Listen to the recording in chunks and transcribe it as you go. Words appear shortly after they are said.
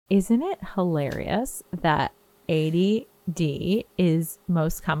Isn't it hilarious that ADD is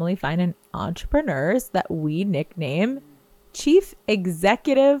most commonly found in entrepreneurs that we nickname Chief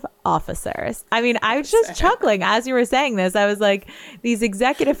Executive Officers? I mean, I was just chuckling as you were saying this. I was like, these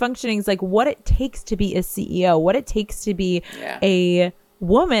executive functionings, like what it takes to be a CEO, what it takes to be a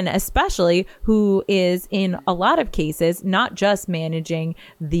woman, especially who is in a lot of cases, not just managing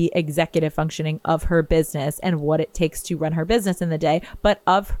the executive functioning of her business and what it takes to run her business in the day, but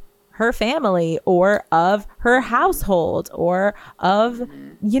of her family or of her household or of,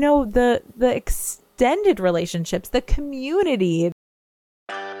 you know, the extended relationships, the community.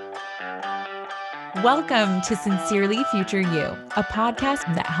 Welcome to Sincerely Future You, a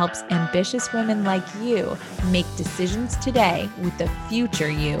podcast that helps ambitious women like you make decisions today with the future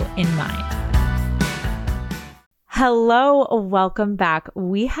you in mind. Hello, welcome back.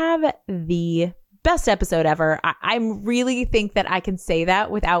 We have the best episode ever. I really think that I can say that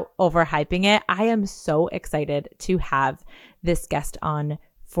without overhyping it. I am so excited to have this guest on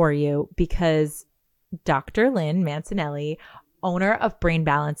for you because Dr. Lynn Mancinelli, owner of Brain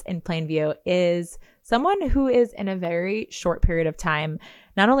Balance in Plainview, is someone who is in a very short period of time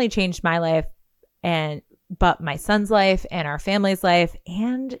not only changed my life but my son's life and our family's life,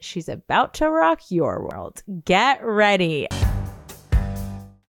 and she's about to rock your world. Get ready.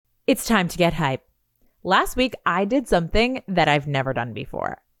 It's time to get hype. Last week, I did something that I've never done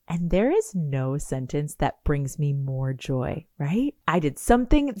before. And there is no sentence that brings me more joy, right? I did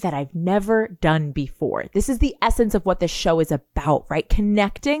something that I've never done before. This is the essence of what this show is about, right?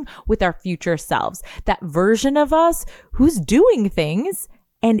 Connecting with our future selves, that version of us who's doing things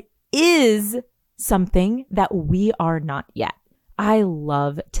and is something that we are not yet. I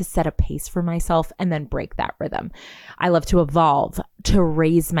love to set a pace for myself and then break that rhythm. I love to evolve, to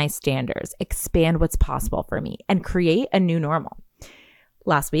raise my standards, expand what's possible for me, and create a new normal.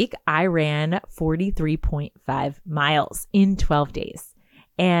 Last week, I ran 43.5 miles in 12 days.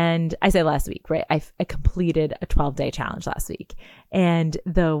 And I say last week, right? I completed a 12-day challenge last week. And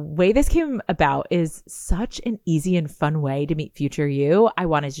the way this came about is such an easy and fun way to meet future you. I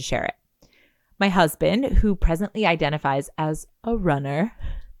wanted to share it. My husband, who presently identifies as a runner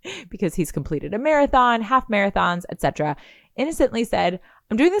because he's completed a marathon, half marathons, etc., innocently said,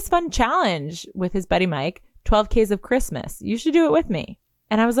 I'm doing this fun challenge with his buddy Mike, 12 Ks of Christmas. You should do it with me.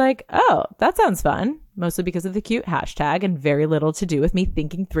 And I was like, oh, that sounds fun, mostly because of the cute hashtag and very little to do with me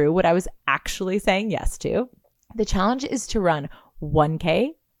thinking through what I was actually saying yes to. The challenge is to run 1K,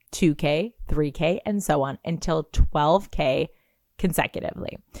 2K, 3K, and so on until 12K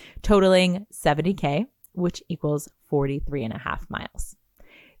consecutively, totaling 70K, which equals 43 and a half miles.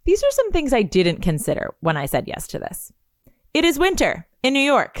 These are some things I didn't consider when I said yes to this. It is winter in New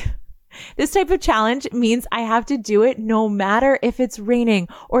York. This type of challenge means I have to do it no matter if it's raining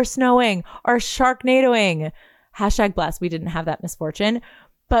or snowing or sharknadoing. Hashtag blessed, we didn't have that misfortune.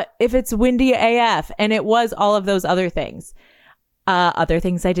 But if it's windy AF, and it was all of those other things. Other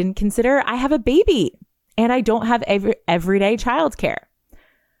things I didn't consider, I have a baby and I don't have everyday childcare.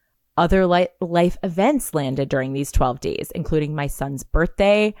 Other life events landed during these 12 days, including my son's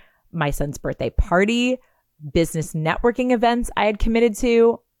birthday party, business networking events I had committed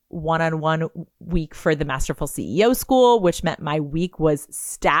to, one-on-one week for the Masterful CEO School, which meant my week was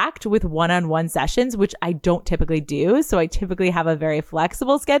stacked with one-on-one sessions, which I don't typically do. So I typically have a very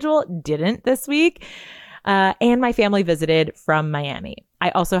flexible schedule. Didn't this week. And my family visited from Miami.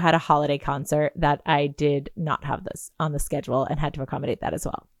 I also had a holiday concert that I did not have this on the schedule and had to accommodate that as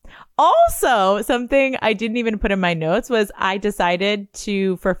well. Also, something I didn't even put in my notes was I decided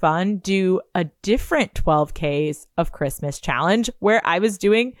to, for fun, do a different 12 Ks of Christmas challenge where I was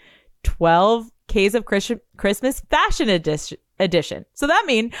doing 12 Ks of Christmas fashion edition. So that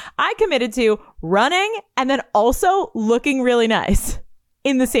means I committed to running and then also looking really nice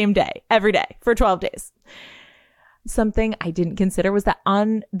in the same day, every day for 12 days. Something I didn't consider was that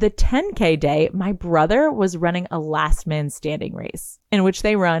on the 10K day, my brother was running a last man standing race in which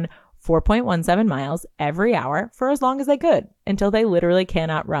they run 4.17 miles every hour for as long as they could until they literally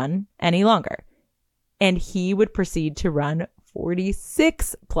cannot run any longer. And he would proceed to run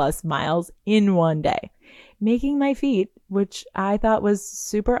 46 plus miles in one day, making my feat, which I thought was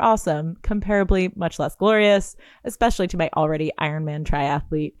super awesome, comparably much less glorious, especially to my already Ironman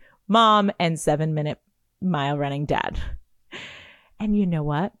triathlete mom and 7-minute mile running dad. And you know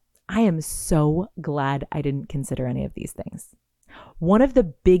what? I am so glad I didn't consider any of these things. One of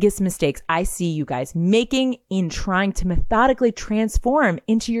the biggest mistakes I see you guys making in trying to methodically transform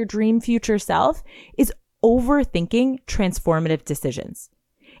into your dream future self is overthinking transformative decisions.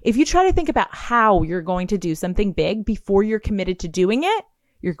 If you try to think about how you're going to do something big before you're committed to doing it,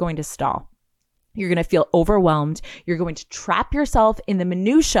 you're going to stall. You're going to feel overwhelmed. You're going to trap yourself in the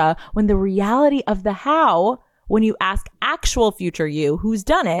minutia when the reality of the how, when you ask actual future you who's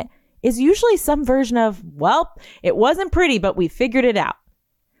done it, is usually some version of, well, it wasn't pretty, but we figured it out.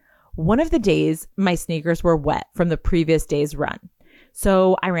 One of the days, my sneakers were wet from the previous day's run,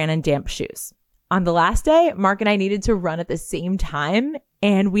 so I ran in damp shoes. On the last day, Mark and I needed to run at the same time,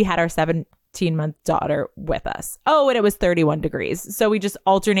 and we had our 17-month daughter with us. Oh, and it was 31 degrees. So we just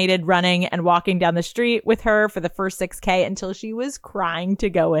alternated running and walking down the street with her for the first 6K until she was crying to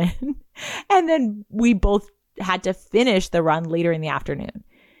go in. And then we both had to finish the run later in the afternoon.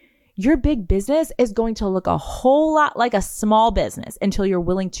 Your big business is going to look a whole lot like a small business until you're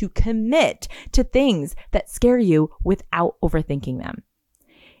willing to commit to things that scare you without overthinking them.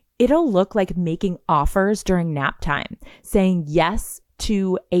 It'll look like making offers during nap time, saying yes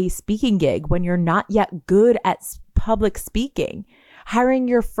to a speaking gig when you're not yet good at public speaking, hiring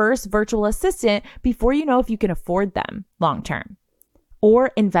your first virtual assistant before you know if you can afford them long term,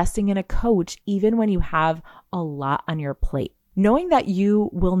 or investing in a coach even when you have a lot on your plate. Knowing that you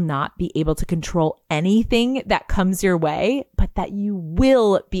will not be able to control anything that comes your way, but that you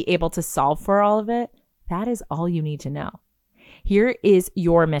will be able to solve for all of it, that is all you need to know. Here is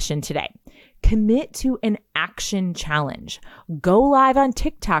your mission today. Commit to an action challenge. Go live on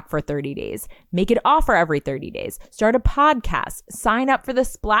TikTok for 30 days. Make an offer every 30 days. Start a podcast. Sign up for the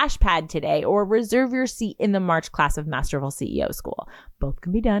Splash Pad today or reserve your seat in the March class of Masterful CEO School. Both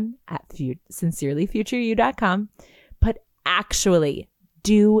can be done at sincerelyfutureyou.com. But actually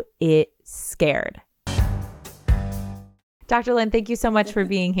do it scared. Dr. Lynn, thank you so much for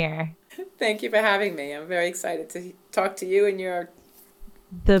being here. Thank you for having me. I'm very excited to talk to you and your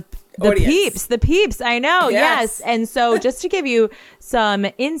the peeps. I know. Yes. And so just to give you some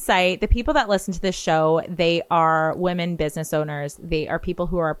insight, the people that listen to this show, they are women business owners. They are people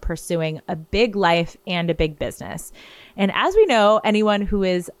who are pursuing a big life and a big business. And as we know, anyone who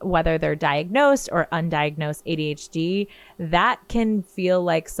is, whether they're diagnosed or undiagnosed ADHD, that can feel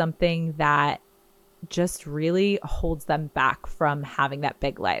like something that just really holds them back from having that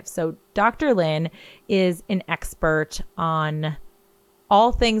big life. So Dr. Lynn is an expert on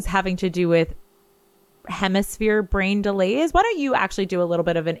all things having to do with hemisphere brain delays. Why don't you actually do a little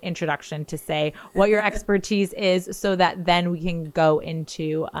bit of an introduction to say what your expertise is so that then we can go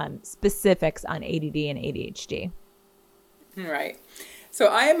into specifics on ADD and ADHD. Right. So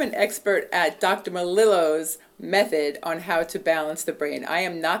I am an expert at Dr. Melillo's method on how to balance the brain. I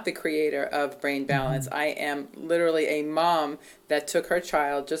am not the creator of brain balance. I am literally a mom that took her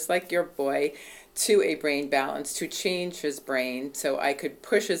child, just like your boy, to a brain balance to change his brain so I could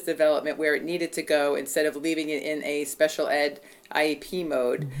push his development where it needed to go instead of leaving it in a special ed IEP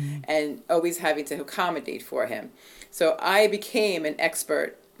mode and always having to accommodate for him. So I became an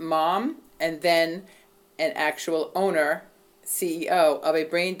expert mom and then an actual owner, CEO of a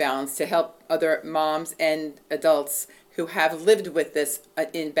brain balance to help other moms and adults who have lived with this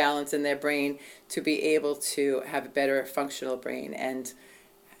imbalance in their brain to be able to have a better functional brain and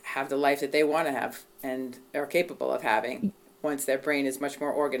have the life that they want to have and are capable of having once their brain is much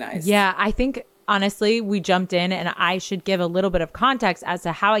more organized. Yeah, I think honestly, we jumped in and I should give a little bit of context as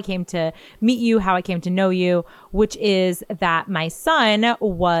to how I came to meet you, how I came to know you, which is that my son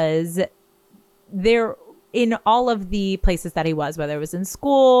was there in all of the places that he was, whether it was in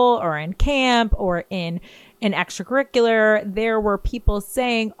school or in camp or in an extracurricular, there were people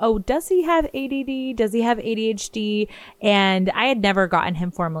saying, oh, does he have ADD? Does he have ADHD? And I had never gotten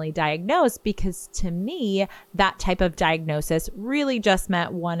him formally diagnosed because to me, that type of diagnosis really just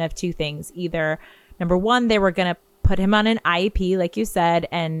meant one of two things. Either, number one, they were going to put him on an IEP, like you said,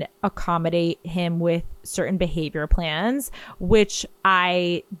 and accommodate him with certain behavior plans, which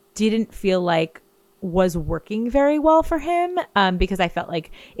I didn't feel like was working very well for him because I felt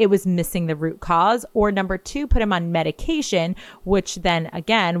like it was missing the root cause. Or number two, put him on medication, which then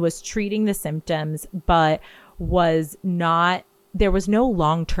again was treating the symptoms, but was not, there was no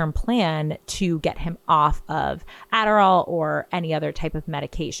long-term plan to get him off of Adderall or any other type of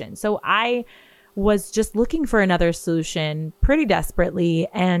medication. So I was just looking for another solution pretty desperately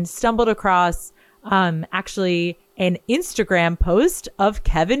and stumbled across actually an Instagram post of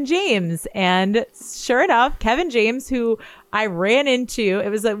Kevin James. And sure enough, Kevin James, who I ran into, it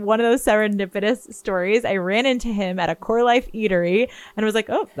was one of those serendipitous stories. I ran into him at a Core Life eatery and was like,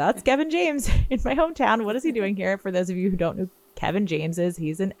 oh, that's Kevin James in my hometown. What is he doing here? For those of you who don't know Kevin James is,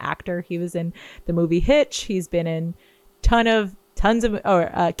 he's an actor. He was in the movie Hitch. He's been in tons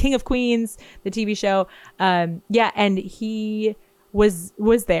of King of Queens, the TV show. And he was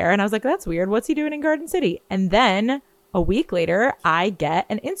there and I was like, that's weird. What's he doing in Garden City? And then a week later, I get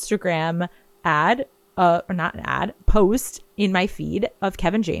an Instagram ad, or not an ad, post in my feed of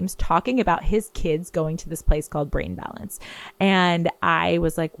Kevin James talking about his kids going to this place called Brain Balance. And I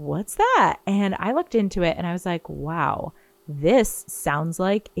was like, what's that? And I looked into it and I was like, wow, this sounds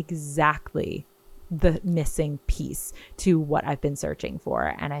like exactly the missing piece to what I've been searching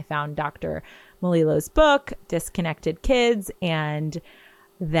for. And I found Dr. Malilo's book, Disconnected Kids, and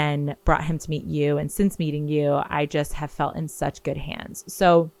then brought him to meet you. And since meeting you, I just have felt in such good hands.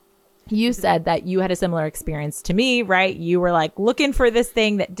 So you said that you had a similar experience to me, right? You were like looking for this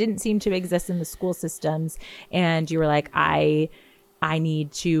thing that didn't seem to exist in the school systems. And you were like, I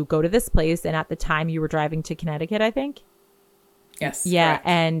need to go to this place. And at the time you were driving to Connecticut, I think. Yes. Yeah.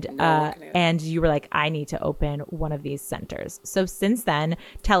 Correct. And you were like, I need to open one of these centers. So since then,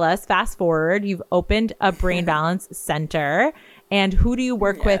 tell us, fast forward, you've opened a Brain Balance Center. And who do you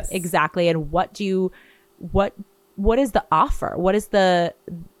work with exactly? And what is the offer?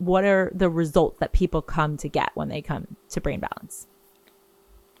 What are the results that people come to get when they come to Brain Balance?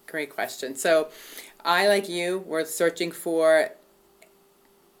 Great question. So I, like you, were searching for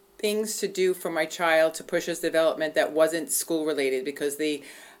things to do for my child to push his development that wasn't school related, because the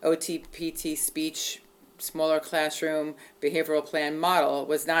OT-PT speech, smaller classroom, behavioral plan model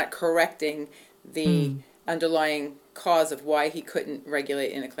was not correcting the underlying cause of why he couldn't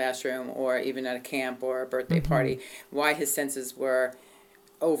regulate in a classroom or even at a camp or a birthday party, why his senses were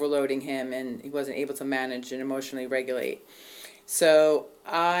overloading him and he wasn't able to manage and emotionally regulate. So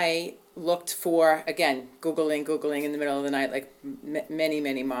I looked for, again, Googling in the middle of the night, like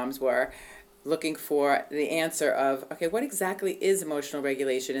many moms were, looking for the answer of, okay, what exactly is emotional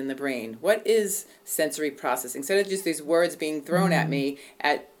regulation in the brain? What is sensory processing? Instead of just these words being thrown at me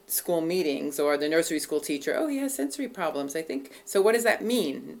at school meetings or the nursery school teacher, oh, he has sensory problems, I think. So what does that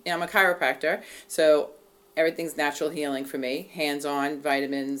mean? I'm a chiropractor, so everything's natural healing for me, hands-on,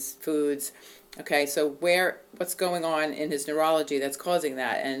 vitamins, foods. Okay, so what's going on in his neurology that's causing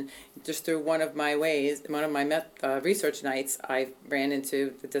that? And just through one of my research nights, I ran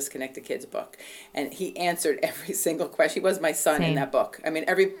into the Disconnected Kids book, and he answered every single question. He was my son in that book. I mean,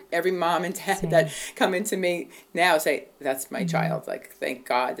 every mom and dad that come into me now say, that's my child. Like, thank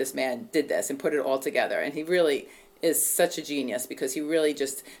God this man did this and put it all together. And he really is such a genius, because he really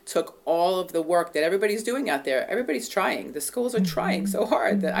just took all of the work that everybody's doing out there. Everybody's trying. The schools are trying so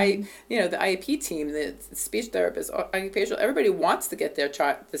hard. The IEP team, the speech therapist, occupational, everybody wants to get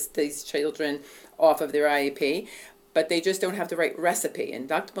these children off of their IEP, but they just don't have the right recipe. And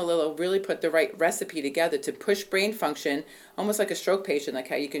Dr. Malillo really put the right recipe together to push brain function, almost like a stroke patient, like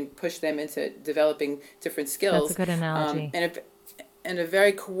how you can push them into developing different skills. That's a good analogy. In a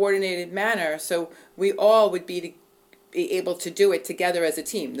very coordinated manner, so we all would be able to do it together as a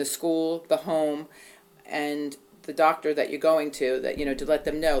team, the school, the home, and the doctor that you're going to, that, to let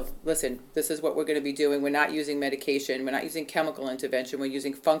them know, listen, this is what we're going to be doing. We're not using medication. We're not using chemical intervention. We're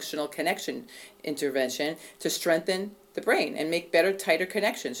using functional connection intervention to strengthen the brain and make better, tighter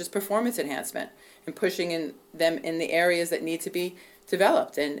connections, just performance enhancement and pushing them in the areas that need to be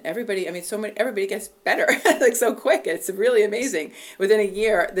developed. And everybody gets better like so quick. It's really amazing. Within a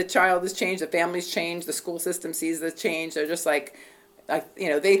year, the child has changed, the family's changed, the school system sees the change. They're just like,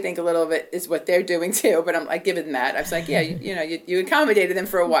 they think a little bit is what they're doing too, but I give them that. I was like, yeah, you accommodated them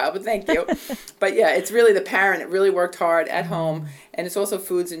for a while, but thank you. But yeah, it's really the parent that really worked hard at home, and it's also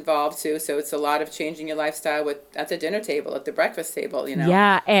foods involved too. So it's a lot of changing your lifestyle at the dinner table, at the breakfast table,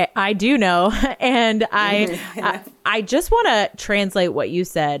 Yeah, I do know. And I just want to translate what you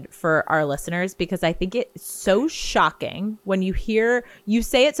said for our listeners, because I think it's so shocking when you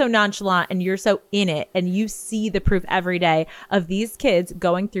say it so nonchalant and you're so in it and you see the proof every day of these kids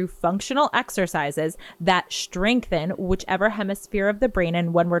going through functional exercises that strengthen whichever hemisphere of the brain.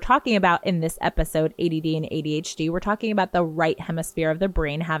 And when we're talking about in this episode, ADD and ADHD, we're talking about the right hemisphere of the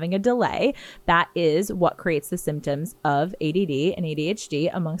brain having a delay. That is what creates the symptoms of ADD and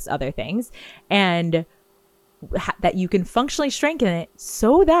ADHD, amongst other things. And that you can functionally strengthen it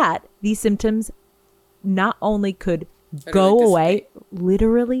so that these symptoms not only could go away,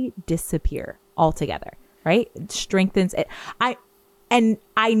 literally disappear altogether, right? It strengthens it.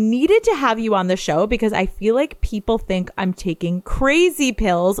 I needed to have you on the show because I feel like people think I'm taking crazy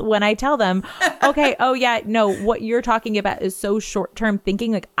pills when I tell them, okay, oh yeah, no, what you're talking about is so short-term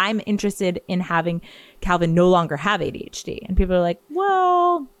thinking. Like, I'm interested in having Calvin no longer have ADHD. And people are like,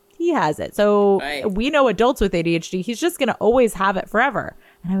 well, he has it. So we know adults with ADHD, he's just going to always have it forever.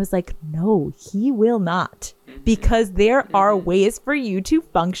 And I was like, no, he will not, because there are ways for you to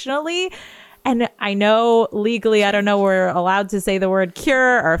functionally And I know legally, I don't know, we're allowed to say the word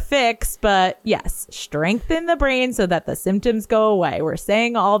cure or fix, but yes, strengthen the brain so that the symptoms go away. We're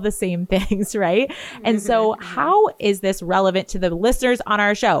saying all the same things, right? And so how is this relevant to the listeners on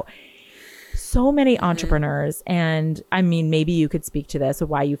our show? So many entrepreneurs, and I mean, maybe you could speak to this,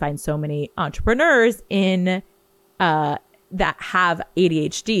 why you find so many entrepreneurs in that have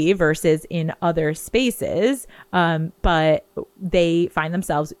ADHD versus in other spaces, but they find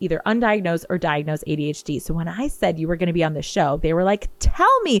themselves either undiagnosed or diagnosed ADHD. So when I said you were going to be on the show, they were like,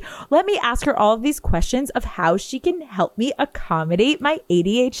 let me ask her all of these questions of how she can help me accommodate my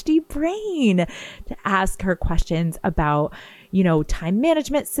ADHD brain. To ask her questions about, time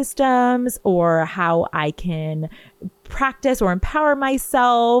management systems, or how I can practice or empower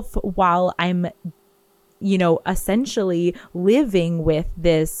myself while I'm essentially living with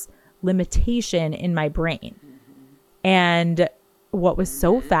this limitation in my brain. And what was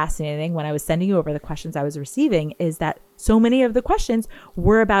so fascinating when I was sending you over the questions I was receiving is that so many of the questions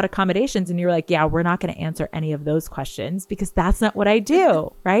were about accommodations. And you're like, yeah, we're not going to answer any of those questions because that's not what I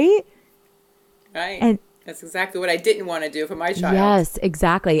do. Right. Right. And that's exactly what I didn't want to do for my child. Yes,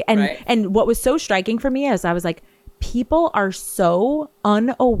 exactly. And right. And what was so striking for me is I was like, people are so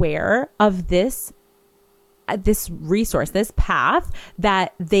unaware of this resource, this path,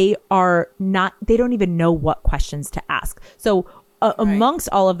 that they don't even know what questions to ask. So amongst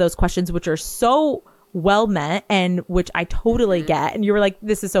all of those questions, which are so well meant and which I totally get. And you were like,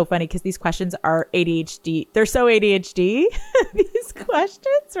 this is so funny because these questions are ADHD. They're so ADHD, these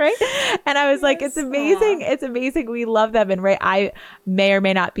questions, right? And I was like, it's amazing. It's amazing. We love them. And I may or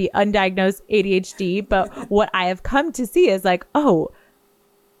may not be undiagnosed ADHD, but what I have come to see is like, oh,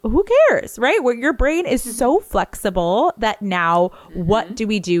 who cares, right? Where your brain is so flexible that now what do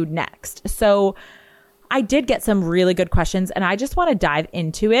we do next? So I did get some really good questions and I just want to dive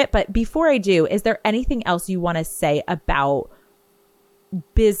into it. But before I do, is there anything else you want to say about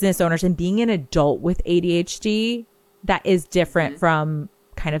business owners and being an adult with ADHD that is different from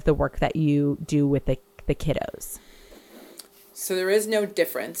kind of the work that you do with the kiddos? So there is no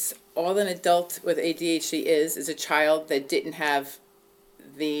difference. All an adult with ADHD is a child that didn't have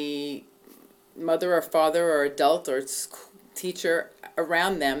the mother or father or adult or teacher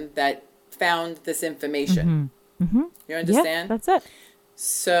around them that found this information. You understand? Yeah, that's it.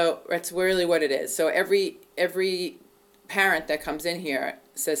 So that's really what it is. So every parent that comes in here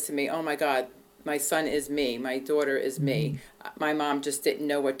says to me, oh my God, my son is me. My daughter is me. My mom just didn't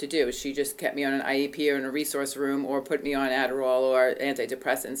know what to do. She just kept me on an IEP or in a resource room or put me on Adderall or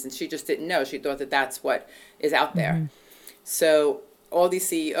antidepressants. And she just didn't know. She thought that that's what is out there. So all these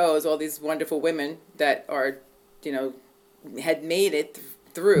CEOs, all these wonderful women that are, had made it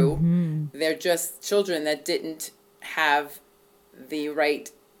through, they're just children that didn't have the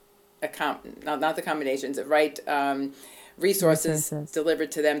right, not the accommodations, the right resources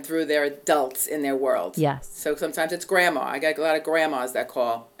delivered to them through their adults in their world. Yes. So sometimes it's grandma. I get a lot of grandmas that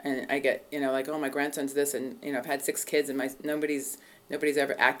call, and I get, like, oh, my grandson's this, and, I've had 6 kids, and nobody's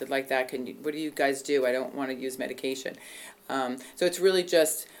ever acted like that. What do you guys do? I don't want to use medication. So it's really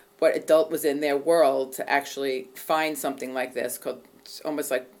just what adult was in their world to actually find something like this called, it's almost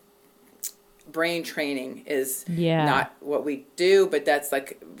like brain training is not what we do, but that's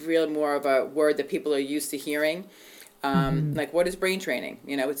like really more of a word that people are used to hearing. Like, what is brain training?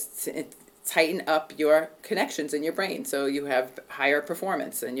 It's tighten up your connections in your brain so you have higher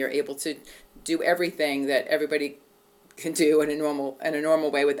performance and you're able to do everything that everybody can do in a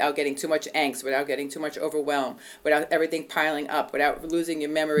normal way without getting too much angst, without getting too much overwhelm, without everything piling up, without losing your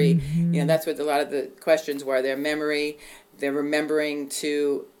memory. That's what a lot of the questions were. Their memory, their remembering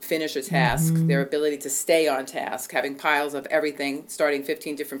to finish a task, their ability to stay on task, having piles of everything, starting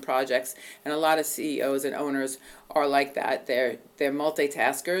 15 different projects. And a lot of CEOs and owners are like that. They're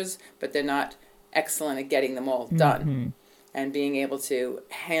multitaskers, but they're not excellent at getting them all done. And being able to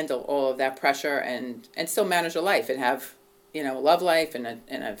handle all of that pressure and still manage a life and have, love life and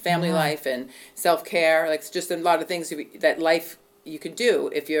a family life and self-care. Like, it's just a lot of things that life you could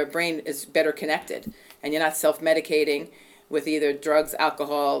do if your brain is better connected and you're not self-medicating with either drugs,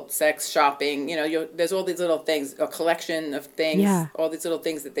 alcohol, sex, shopping. There's all these little things, a collection of things, all these little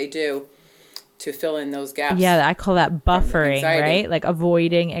things that they do to fill in those gaps. Yeah, I call that buffering, right? Like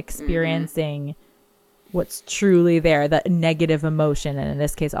avoiding experiencing what's truly there, that negative emotion, and in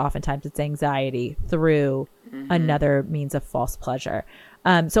this case oftentimes it's anxiety, through another means of false pleasure.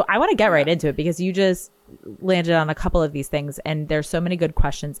 So I want to get right into it because you just landed on a couple of these things and there's so many good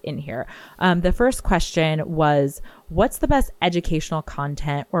questions in here. The first question was, what's the best educational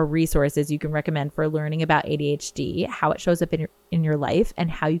content or resources you can recommend for learning about ADHD, how it shows up in your life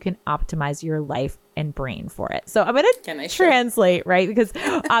and how you can optimize your life and brain for it. So I'm going Can I to share? translate, right? Because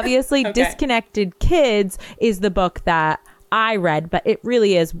obviously Okay. Disconnected Kids is the book that I read, but it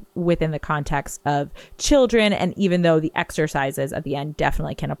really is within the context of children. And even though the exercises at the end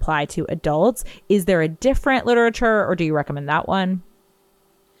definitely can apply to adults, is there a different literature, or do you recommend that one?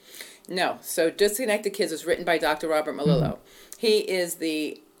 No. So Disconnected Kids was written by Dr. Robert Malillo. He is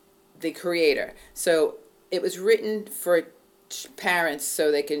the creator. So it was written for parents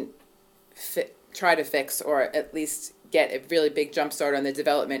so they can try to fix or at least get a really big jump start on their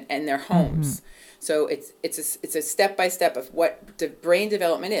development and their homes. So it's a step by step of what the brain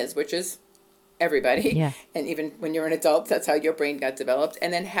development is, which is everybody. Yeah. And even when you're an adult, that's how your brain got developed.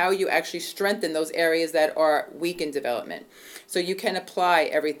 And then how you actually strengthen those areas that are weak in development. So you can apply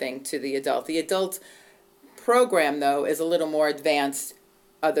everything to the adult. The adult program, though, is a little more advanced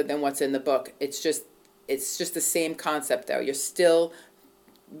other than what's in the book. It's just the same concept, though. You're still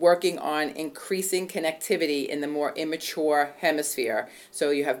working on increasing connectivity in the more immature hemisphere. So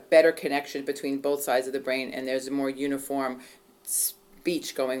you have better connection between both sides of the brain, and there's a more uniform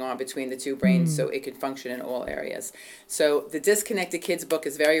speech going on between the two brains so it can function in all areas. So the Disconnected Kids book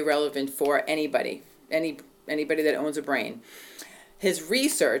is very relevant for anybody that owns a brain. His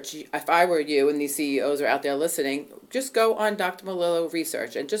research, if I were you and these CEOs are out there listening, just go on Dr. Malillo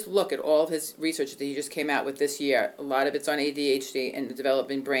research and just look at all of his research that he just came out with this year. A lot of it's on ADHD and the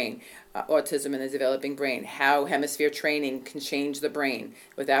developing brain, autism and the developing brain, how hemisphere training can change the brain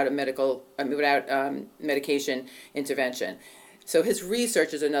without medication intervention. So his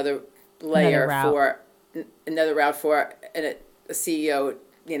research is another layer another route for a CEO,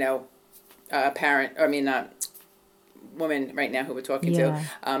 parent, woman right now who we're talking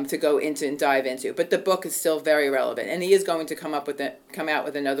to go into and dive into. But the book is still very relevant, and he is going to come out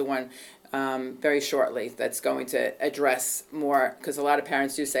with another one very shortly that's going to address more, because a lot of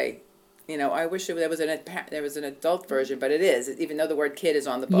parents do say, I wish there was an adult version, but it is, even though the word kid is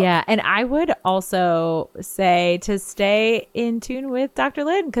on the book. Yeah, and I would also say to stay in tune with Dr.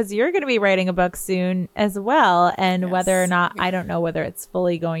 Lynn, because you're going to be writing a book soon as well, and whether or not, I don't know whether it's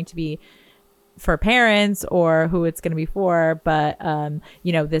fully going to be for parents or who it's going to be for, but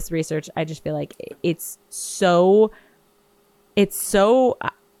this research, I just feel like it's so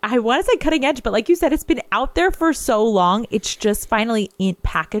I want to say cutting edge, but like you said, it's been out there for so long. It's just finally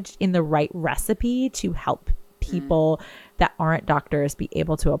packaged in the right recipe to help people that aren't doctors be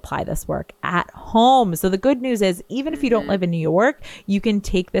able to apply this work at home. So the good news is, even if you don't live in New York, you can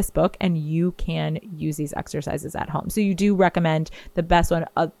take this book and you can use these exercises at home. So you do recommend the best one,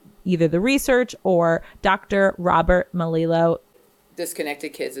 either the research or Dr. Robert Malillo.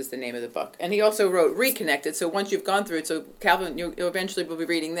 Disconnected Kids is the name of the book. And he also wrote Reconnected. So once you've gone through it, so Calvin, you eventually will be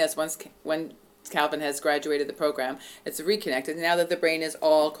reading this when Calvin has graduated the program. It's Reconnected. Now that the brain is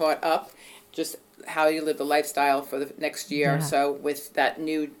all caught up, just how you live the lifestyle for the next year or so with that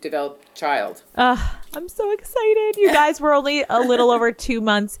new developed child. I'm so excited. You guys, we're only a little over 2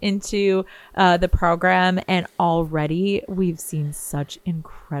 months into the program, and already we've seen such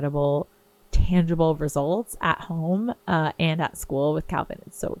incredible tangible results at home and at school with Calvin.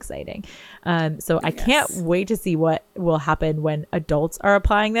 It's so exciting. So I can't wait to see what will happen when adults are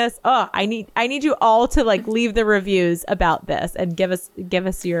applying this. I need you all to leave the reviews about this and give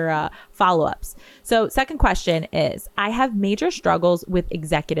us your follow-ups. So second question is, I have major struggles with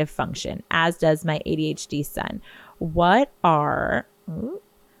executive function, as does my ADHD son. What are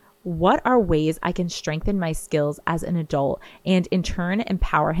ways I can strengthen my skills as an adult and in turn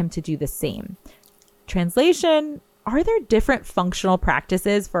empower him to do the same? Translation: are there different functional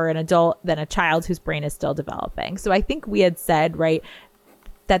practices for an adult than a child whose brain is still developing? So I think we had said, right,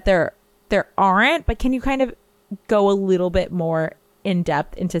 that there aren't, but can you kind of go a little bit more in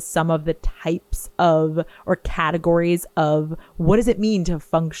depth into some of the types of or categories of what does it mean to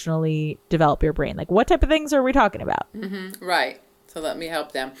functionally develop your brain? What type of things are we talking about? Right. So let me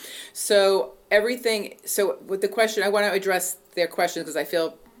help them. So with the question, I want to address their question because I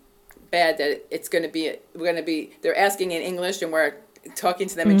feel bad that they're asking in English and we're talking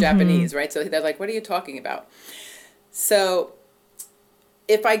to them in Japanese, right? So they're like, what are you talking about? So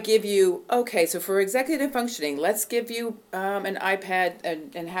if I give you, so for executive functioning, let's give you an iPad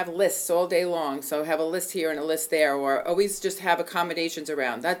and have lists all day long. So have a list here and a list there, or always just have accommodations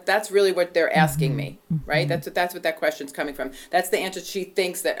around. That's really what they're asking me, right? That's what that question's coming from. That's the answer she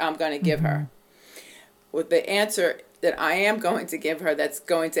thinks that I'm going to give her. Well, the answer that I am going to give her that's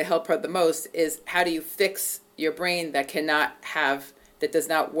going to help her the most is, how do you fix your brain that does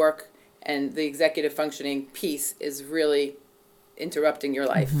not work, and the executive functioning piece is really interrupting your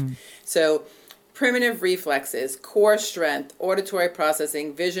life. So primitive reflexes, core strength, auditory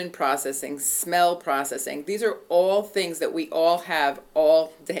processing, vision processing, smell processing. These are all things that we all have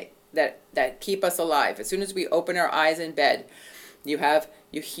all day that keep us alive. As soon as we open our eyes in bed, you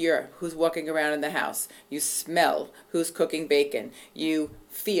hear who's walking around in the house. You smell who's cooking bacon. You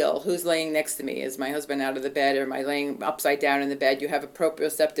feel who's laying next to me. Is my husband out of the bed, or am I laying upside down in the bed? You have a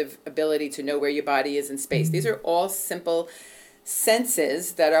proprioceptive ability to know where your body is in space. These are all simple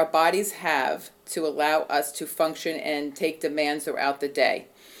senses that our bodies have to allow us to function and take demands throughout the day.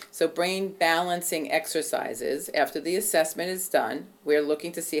 So brain balancing exercises, after the assessment is done, we're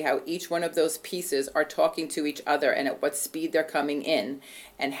looking to see how each one of those pieces are talking to each other and at what speed they're coming in,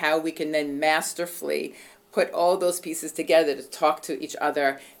 and how we can then masterfully put all those pieces together to talk to each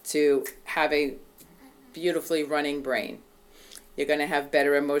other to have a beautifully running brain. You're going to have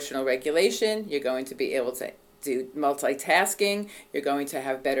better emotional regulation. You're going to be able to do multitasking. You're going to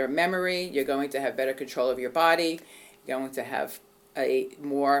have better memory. You're going to have better control of your body. You're going to have a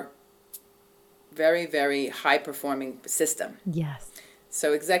more very, very high performing system. Yes.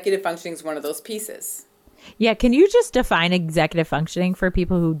 So executive functioning is one of those pieces. Yeah. Can you just define executive functioning for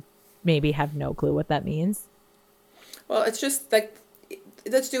people who maybe have no clue what that means? Well, it's just like,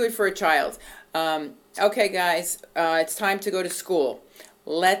 let's do it for a child. Okay, guys, it's time to go to school.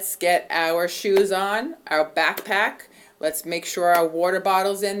 Let's get our shoes on, our backpack. Let's make sure our water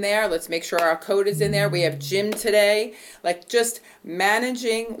bottle's in there. Let's make sure our coat is in there. We have gym today. Like, just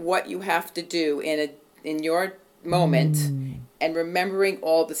managing what you have to do in your moment and remembering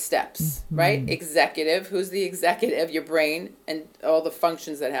all the steps, right? Executive, who's the executive? Your brain and all the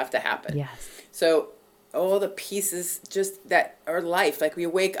functions that have to happen. Yes. So all the pieces just that are life. Like, we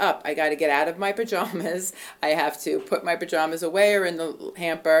wake up, I got to get out of my pajamas. I have to put my pajamas away or in the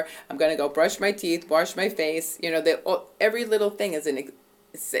hamper. I'm going to go brush my teeth, wash my face. You know, every little thing is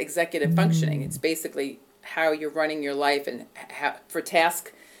it's executive functioning. It's basically how you're running your life and for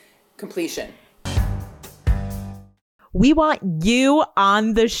task completion. We want you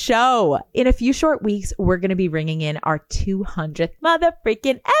on the show. In a few short weeks, we're going to be ringing in our 200th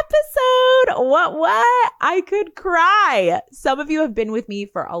mother-freaking episode. What? I could cry. Some of you have been with me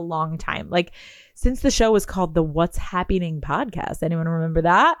for a long time. Like, since the show was called the What's Happening podcast. Anyone remember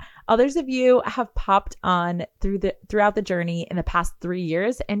that? Others of you have popped on throughout the journey in the past 3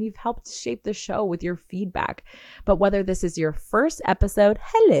 years, and you've helped shape the show with your feedback. But whether this is your first episode,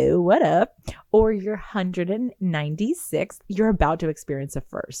 hello, what up, or your 196th, you're about to experience a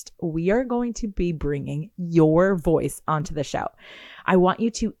first. We are going to be bringing your voice onto the show. I want you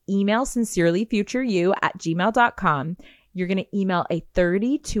to email sincerelyfutureyou@gmail.com. You're going to email a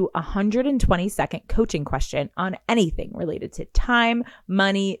 30 to 120 second coaching question on anything related to time,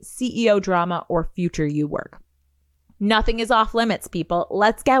 money, CEO drama, or future you work. Nothing is off limits, people.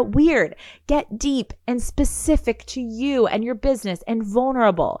 Let's get weird, get deep and specific to you and your business and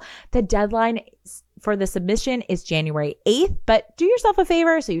vulnerable. The deadline for the submission is January 8th, but do yourself a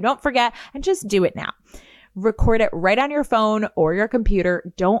favor so you don't forget and just do it now. Record it right on your phone or your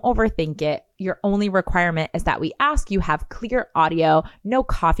computer. Don't overthink it. Your only requirement is that we ask you have clear audio, no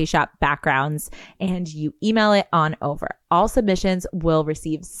coffee shop backgrounds, and you email it on over. All submissions will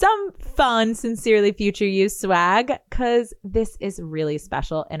receive some fun Sincerely Future You swag because this is really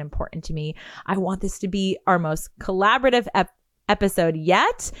special and important to me. I want this to be our most collaborative episode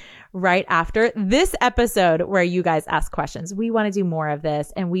yet. Right after this episode where you guys ask questions. We want to do more of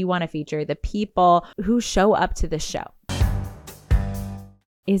this, and we want to feature the people who show up to the show.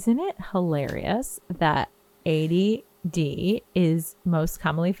 Isn't it hilarious that ADD is most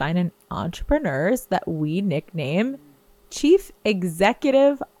commonly found in entrepreneurs that we nickname Chief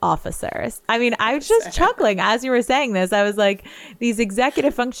Executive Officers? I mean, I was just chuckling as you were saying this. I was like, these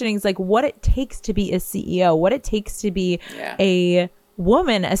executive functionings, like what it takes to be a CEO, what it takes to be a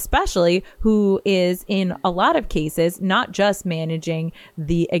woman, especially, who is in a lot of cases not just managing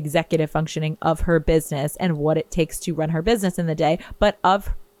the executive functioning of her business and what it takes to run her business in the day, but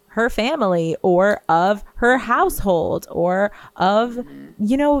of her family or of her household or of,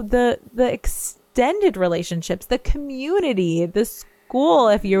 you know, the extended relationships, the community, the school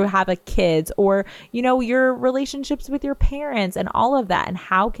if you have a kids, or, you know, your relationships with your parents and all of that. And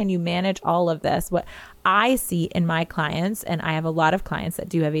how can you manage all of this? What I see in my clients, and I have a lot of clients that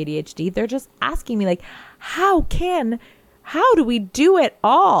do have ADHD, they're just asking me like, how do we do it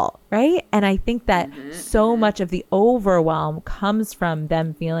all? Right. And I think that so much of the overwhelm comes from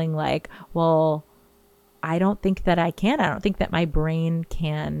them feeling like, well, I don't think that I can. I don't think that my brain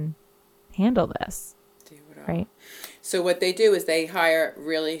can handle this. Right. So what they do is they hire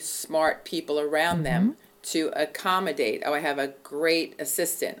really smart people around them to accommodate. Oh, I have a great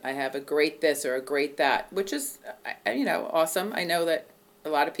assistant. I have a great this or a great that, which is, awesome. I know that a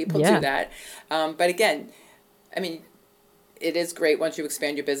lot of people do Yeah. that. But again, I mean, it is great once you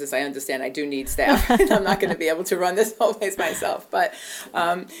expand your business. I understand I do need staff. And I'm not going to be able to run this whole place myself. But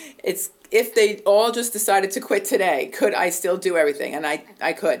it's if they all just decided to quit today, could I still do everything? And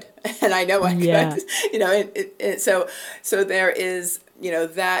I could, and I know I Yeah. could. So there is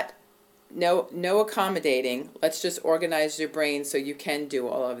that. No accommodating. Let's just organize your brain so you can do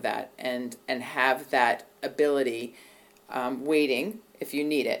all of that and have that ability, waiting if you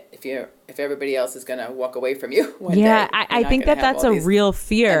need it. If everybody else is going to walk away from you one Yeah, day, you're I not think going that to have that's all a these. real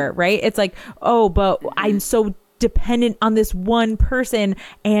fear, And right? It's like, oh, but I'm so dependent on this one person.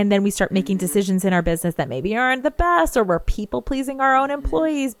 And then we start making decisions in our business that maybe aren't the best, or we're people pleasing our own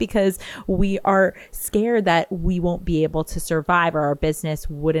employees because we are scared that we won't be able to survive or our business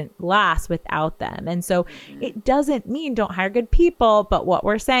wouldn't last without them. And so it doesn't mean don't hire good people. But what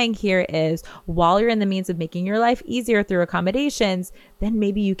we're saying here is while you're in the means of making your life easier through accommodations, then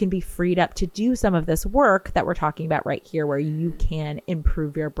maybe you can be freed up to do some of this work that we're talking about right here, where you can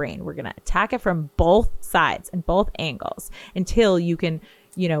improve your brain. We're going to attack it from both sides and both angles until you can,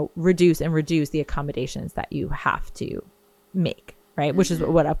 reduce the accommodations that you have to make, right? Which is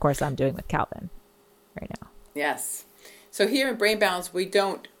what, of course, I'm doing with Calvin right now. yes. So here in Brain Balance,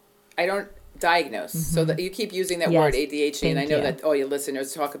 I don't diagnose. So that you keep using that word Yes. ADHD, and I Thank know you. that all your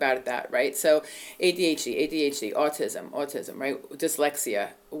listeners talk about that, right? So ADHD, autism, right? Dyslexia.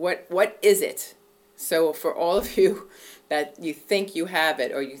 What is it? So for all of you that you think you have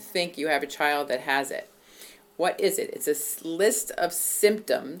it, or you think you have a child that has it, what is it? It's a list of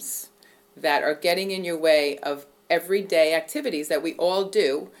symptoms that are getting in your way of everyday activities that we all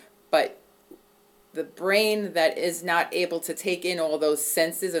do, but the brain that is not able to take in all those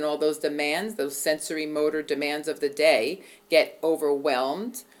senses and all those demands, those sensory motor demands of the day, get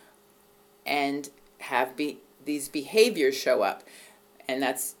overwhelmed and have these behaviors show up. And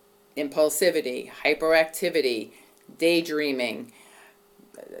that's impulsivity, hyperactivity, daydreaming,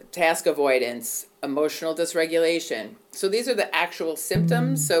 task avoidance, emotional dysregulation. So these are the actual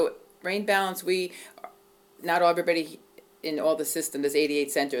symptoms. So Brain Balance, not everybody in all the system, there's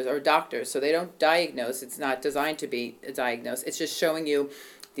 88 centers, or doctors, so they don't diagnose. It's not designed to be a diagnose. It's just showing you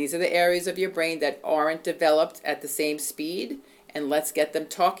these are the areas of your brain that aren't developed at the same speed, and let's get them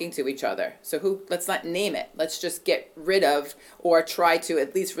talking to each other. So let's not name it. Let's just get rid of, or try to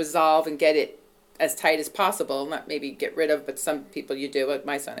at least resolve and get it as tight as possible. Not maybe get rid of, but some people you do, like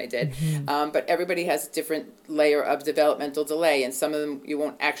my son I did. But everybody has a different layer of developmental delay, and some of them you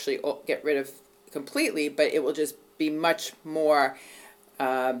won't actually get rid of completely, but it will just be much more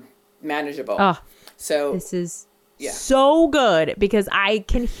manageable. Oh, So this is yeah. so good, because I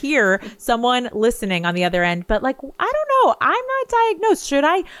can hear someone listening on the other end, but like, I don't know, I'm not diagnosed. Should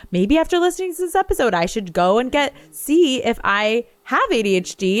I, maybe after listening to this episode, I should go and see if I have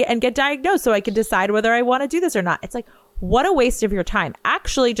ADHD and get diagnosed so I can decide whether I want to do this or not. It's like, what a waste of your time.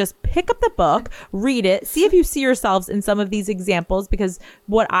 Actually, just pick up the book, read it, see if you see yourselves in some of these examples, because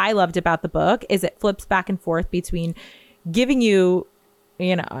what I loved about the book is it flips back and forth between giving you,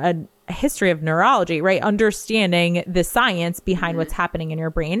 a history of neurology, right? Understanding the science behind what's happening in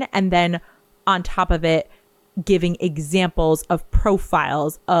your brain. And then on top of it, giving examples of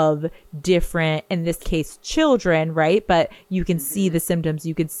profiles of different, in this case, children, right? But you can see the symptoms,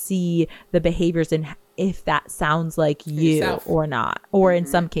 you could see the behaviors, and if that sounds like you Yourself. or not. Or in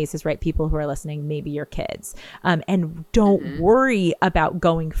some cases, right, people who are listening, maybe your kids. And don't worry about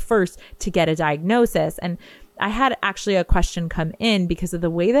going first to get a diagnosis. And I had actually a question come in because of the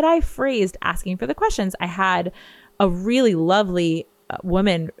way that I phrased asking for the questions. I had a really lovely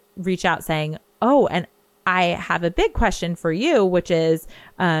woman reach out saying, oh, and I have a big question for you, which is,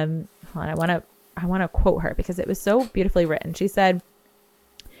 hold on, I want to quote her because it was so beautifully written. She said,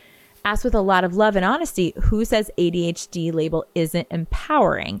 asked with a lot of love and honesty, who says ADHD label isn't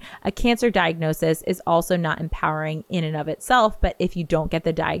empowering? A cancer diagnosis is also not empowering in and of itself, but if you don't get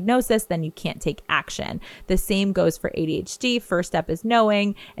the diagnosis, then you can't take action. The same goes for ADHD. First step is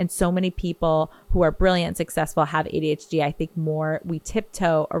knowing, and so many people who are brilliant, successful, have ADHD. I think we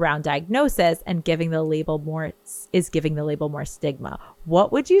tiptoe around diagnosis, and giving the label more stigma.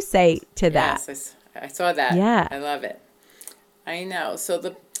 What would you say to that? Yes, I saw that. Yeah. I love it. I know.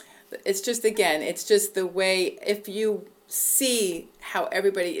 So it's just the way, if you see how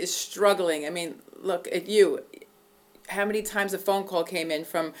everybody is struggling. I mean, look at you. how many times a phone call came in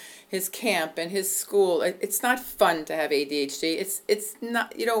from his camp and his school. It's not fun to have ADHD. It's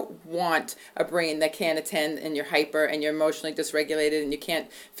not, you don't want a brain that can't attend and you're hyper and you're emotionally dysregulated and you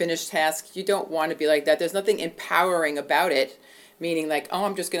can't finish tasks. You don't want to be like that. There's nothing empowering about it. Meaning like, oh,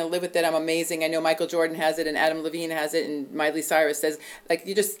 I'm just going to live with it. I'm amazing. I know Michael Jordan has it and Adam Levine has it and Miley Cyrus says, like,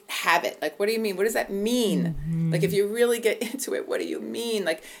 you just have it. Like, what do you mean? What does that mean? Like, if you really get into it, what do you mean?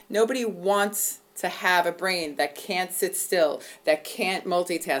 Like, nobody wants to have a brain that can't sit still, that can't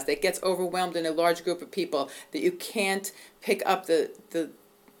multitask, that gets overwhelmed in a large group of people, that you can't pick up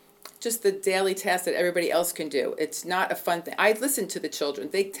just the daily tasks that everybody else can do. It's not a fun thing. I listen to the children.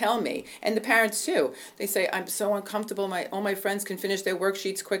 They tell me, and the parents too. They say, I'm so uncomfortable. All my friends can finish their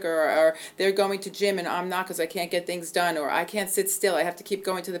worksheets quicker, or they're going to gym and I'm not because I can't get things done, or I can't sit still. I have to keep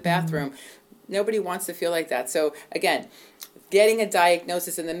going to the bathroom. Nobody wants to feel like that. So again, getting a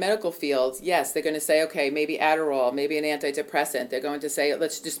diagnosis in the medical field, yes, they're going to say, okay, maybe Adderall, maybe an antidepressant. They're going to say,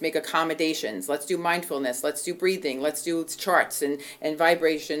 let's just make accommodations. Let's do mindfulness. Let's do breathing. Let's do charts and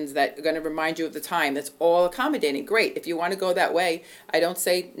vibrations that are going to remind you of the time. That's all accommodating. Great. If you want to go that way, I don't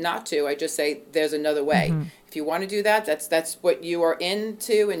say not to. I just say there's another way. If you want to do that, that's what you are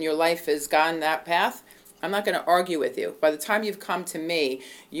into and your life has gone that path. I'm not going to argue with you. By the time you've come to me,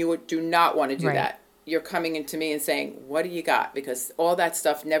 you do not want to do that. You're coming into me and saying, what do you got? Because all that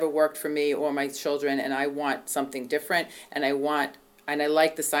stuff never worked for me or my children, and I want something different, and I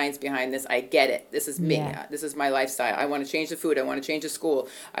like the science behind this. I get it. This is me. Yeah. This is my lifestyle. I want to change the food. I want to change the school.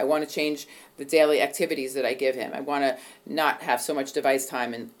 I want to change the daily activities that I give him. I want to not have so much device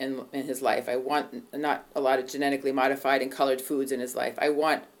time in his life. I want not a lot of genetically modified and colored foods in his life.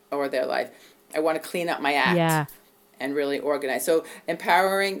 Or their life. I want to clean up my act and really organize. So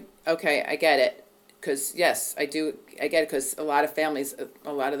empowering, okay, I get it. Because, yes, I get it, because a lot of families,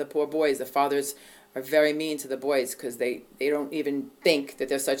 a lot of the poor boys, the fathers are very mean to the boys because they don't even think that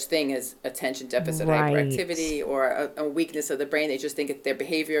there's such thing as attention deficit hyperactivity or a weakness of the brain. They just think it's their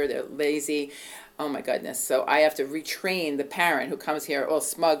behavior, they're lazy. Oh, my goodness. So I have to retrain the parent who comes here all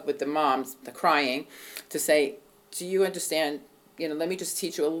smug with the moms, the crying, to say, do you understand? Let me just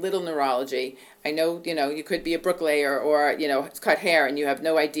teach you a little neurology. I know, you could be a bricklayer or, cut hair and you have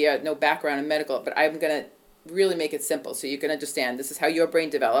no idea, no background in medical, but I'm going to really make it simple so you can understand this is how your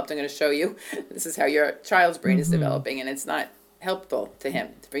brain developed. I'm going to show you this is how your child's brain is developing, and it's not helpful to him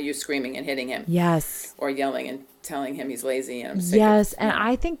for you screaming and hitting him. Yes. Or yelling and telling him he's lazy and I'm sick. Yes. And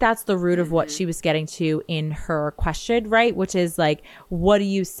I think that's the root of what she was getting to in her question, right? Which is like, what do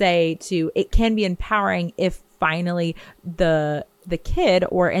you say to, it can be empowering if finally the kid,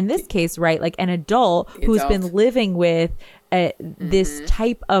 or in this case, right, like an adult who's been living with this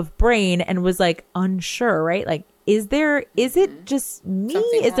type of brain and was like unsure, right? Like, is it just me?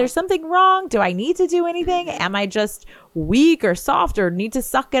 Is there something wrong? Do I need to do anything? Am I just weak or soft or need to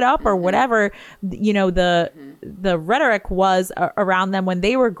suck it up or whatever, the rhetoric was around them when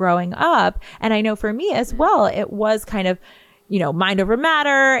they were growing up. And I know for me as well, it was kind of, mind over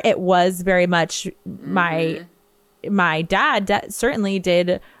matter. It was very much my dad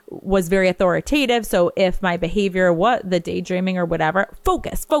certainly was very authoritative. So if my behavior, the daydreaming or whatever,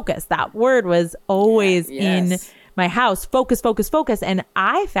 focus, that word was always in my house. Focus. And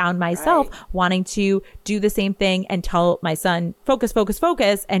I found myself wanting to do the same thing and tell my son, focus.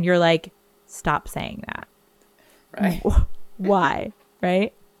 And you're like, stop saying that. Right. Why?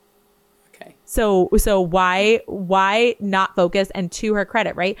 Right. So why not focus? And to her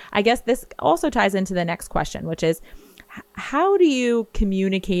credit, right? I guess this also ties into the next question, which is, how do you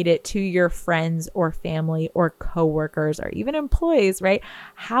communicate it to your friends or family or coworkers or even employees, right?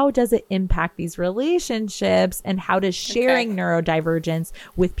 How does it impact these relationships, and how does sharing neurodivergence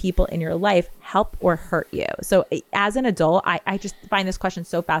with people in your life help or hurt you? So as an adult, I just find this question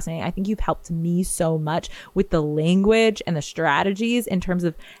so fascinating. I think you've helped me so much with the language and the strategies in terms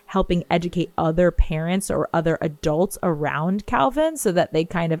of helping educate other parents or other adults around Calvin so that they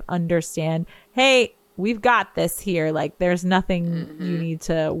kind of understand, hey, we've got this here. Like, there's nothing you need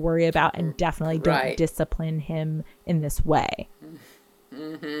to worry about, and definitely don't discipline him in this way.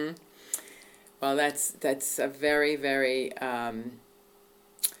 Well, that's a very, very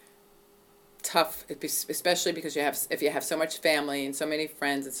tough, especially because if you have so much family and so many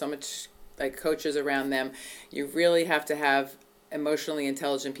friends and so much like coaches around them, you really have to have emotionally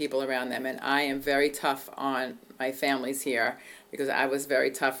intelligent people around them. And I am very tough on my families here because I was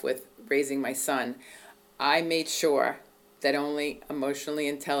very tough with raising my son. I made sure that only emotionally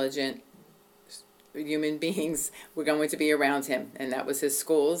intelligent human beings were going to be around him. And that was his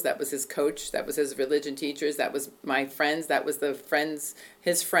schools, that was his coach, that was his religion teachers, that was my friends, that was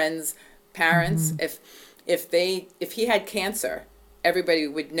his friends' parents. If if he had cancer, everybody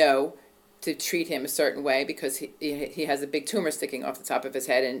would know to treat him a certain way because he has a big tumor sticking off the top of his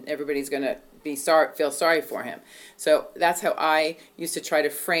head, and everybody's going to feel sorry for him. So that's how I used to try to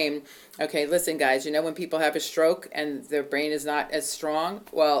frame, okay, listen guys, when people have a stroke and their brain is not as strong,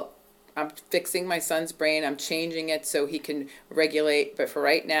 well, I'm fixing my son's brain, I'm changing it so he can regulate, but for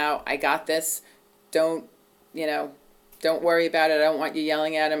right now, I got this. Don't, don't worry about it. I don't want you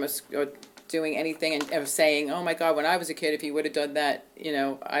yelling at him or doing anything and saying, oh my God, when I was a kid, if he would have done that,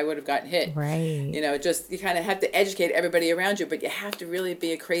 I would have gotten hit. Right. Just you kind of have to educate everybody around you, but you have to really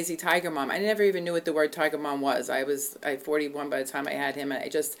be a crazy tiger mom. I never even knew what the word tiger mom was. I was 41 by the time I had him,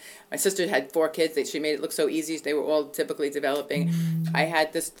 and my sister had 4 kids. She made it look so easy. They were all typically developing. I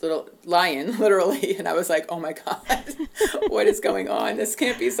had this little lion, literally, and I was like, oh my God, what is going on? This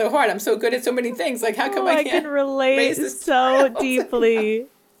can't be so hard. I'm so good at so many things. Like, how come I can't can relate raise this so child? deeply.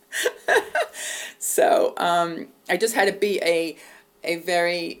 So I just had to be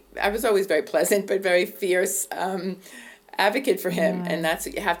I was always very pleasant, but very fierce advocate for him. And that's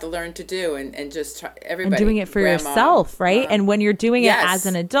what you have to learn to do. And just try, everybody. And doing it for grandma, yourself, right? mom. And when you're doing Yes. it as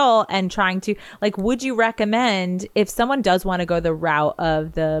an adult and trying to, would you recommend if someone does want to go the route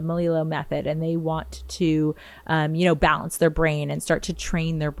of the Melillo method and they want to, balance their brain and start to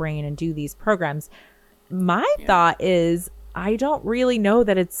train their brain and do these programs? My thought is, I don't really know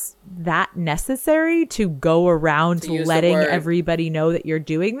that it's that necessary to go around letting everybody know that you're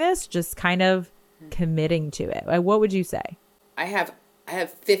doing this, just kind of committing to it. What would you say? I have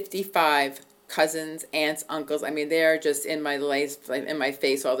 55 cousins, aunts, uncles. I mean, they're just in my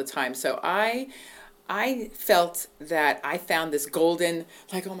face all the time. So I felt that I found this golden,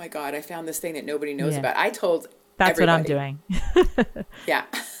 oh my God, I found this thing that nobody knows about. I told That's everybody. what I'm doing. Yeah.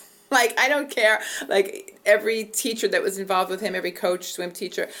 I don't care. Every teacher that was involved with him, every coach, swim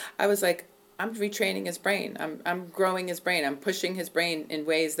teacher, I was like, I'm retraining his brain. I'm growing his brain. I'm pushing his brain in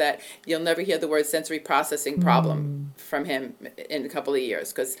ways that you'll never hear the word sensory processing problem from him in a couple of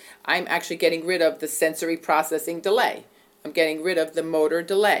years, because I'm actually getting rid of the sensory processing delay. I'm getting rid of the motor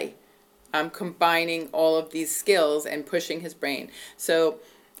delay. I'm combining all of these skills and pushing his brain. So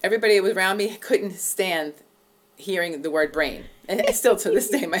everybody that was around me couldn't stand hearing the word brain. And still to this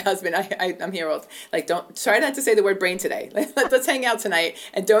day, my husband, I'm here all don't try not to say the word brain today. Let's hang out tonight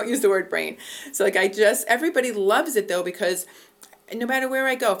and don't use the word brain. So everybody loves it though, because no matter where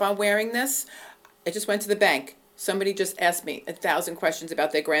I go, if I'm wearing this, I just went to the bank. Somebody just asked me 1,000 questions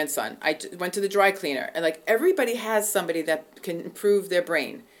about their grandson. I went to the dry cleaner, and everybody has somebody that can improve their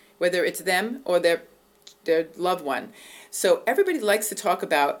brain, whether it's them or their loved one. So everybody likes to talk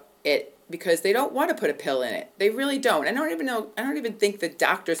about it, because they don't want to put a pill in it. They really don't. I don't even think the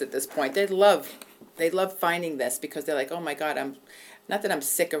doctors at this point, they love finding this, because they're like, oh my God, not that I'm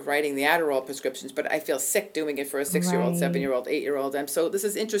sick of writing the Adderall prescriptions, but I feel sick doing it for a 6-year-old, 7-year-old, 8-year-old. So this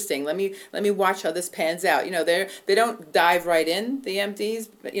is interesting. Let me watch how this pans out. They don't dive right in, the MDs,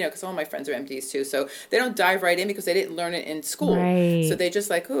 because all my friends are MDs too. So they don't dive right in because they didn't learn it in school. Right. So they just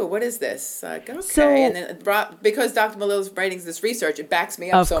ooh, what is this? Okay. So, and then because Dr. Melillo's writing this research, it backs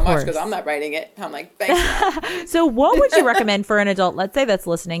me up so much, because I'm not writing it. I'm like, thanks. So what would you recommend for an adult, let's say that's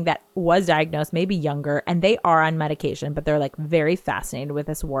listening, that was diagnosed, maybe younger, and they are on medication, but they're very fascinated with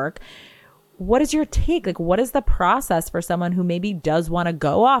this work? What is your take? What is the process for someone who maybe does want to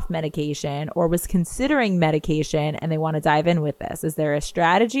go off medication or was considering medication and they want to dive in with this? Is there a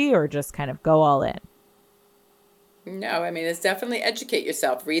strategy, or just kind of go all in? No, it's definitely educate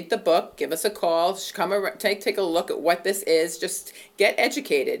yourself. Read the book. Give us a call. Take a look at what this is. Just get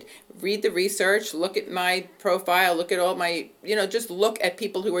educated. Read the research. Look at my profile. Look at all my, just look at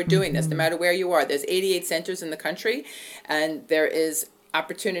people who are doing this, no matter where you are. There's 88 centers in the country, and there is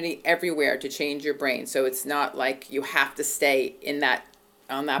opportunity everywhere to change your brain. So it's not like you have to stay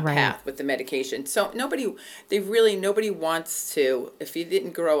on that path with the medication. So nobody wants to, if you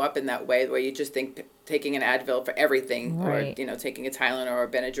didn't grow up in that way, where you just think taking an Advil for everything, or taking a Tylenol or a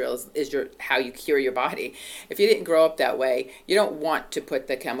Benadryl is how you cure your body. If you didn't grow up that way, you don't want to put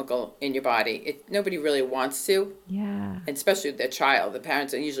the chemical in your body. Nobody really wants to. Yeah. And especially their child. The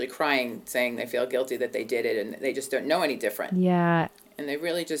parents are usually crying, saying they feel guilty that they did it, and they just don't know any different. Yeah. And they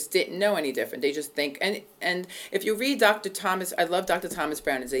really just didn't know any different. They just think, and if you read Dr. Thomas, I love Dr. Thomas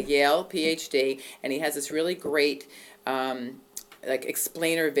Brown. He's a Yale PhD, and he has this really great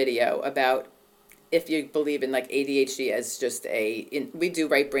explainer video about, if you believe in ADHD as just we do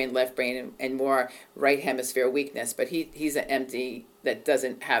right brain, left brain, and more right hemisphere weakness, but he's an MD that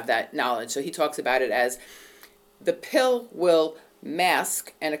doesn't have that knowledge. So he talks about it as the pill will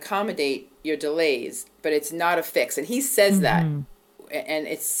mask and accommodate your delays, but it's not a fix. And he says that. and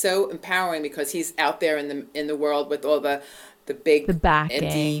it's so empowering because he's out there in the world with all the The big MD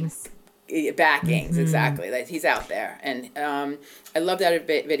backings. backings, exactly. Like he's out there, and I love that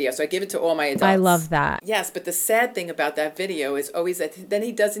video. So I give it to all my adults. I love that. Yes, but the sad thing about that video is always that then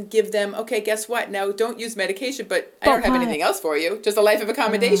he doesn't give them. Okay, guess what? Now don't use medication, but I don't have anything else for you. Just a life of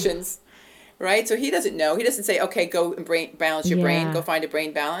accommodations. Right? So he doesn't know. He doesn't say, okay, go and balance your brain. Go find a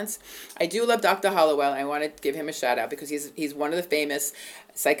brain balance. I do love Dr. Hollowell. I want to give him a shout out because he's one of the famous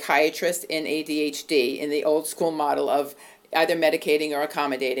psychiatrists in ADHD in the old school model of either medicating or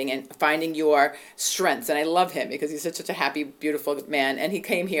accommodating and finding your strengths. And I love him because he's such a happy, beautiful man. And he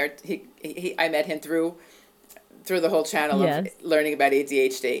came here. I met him through the whole channel of learning about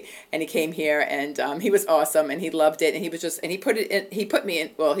ADHD, and he came here, and he was awesome, and he loved it, and he was just, and he put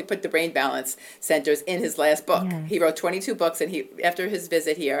the brain balance centers in his last book. He wrote 22 books, and after his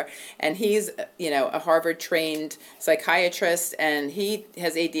visit here, and he's a Harvard trained psychiatrist, and he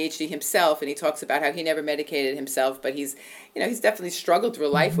has ADHD himself, and he talks about how he never medicated himself, but he's definitely struggled through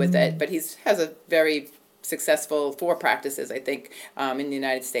life with it, but has a very successful 4 practices, I think, in the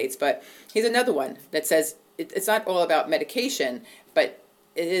United States. But he's another one that says it's not all about medication, but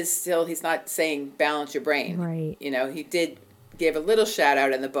it is still, he's not saying balance your brain. Right. He did give a little shout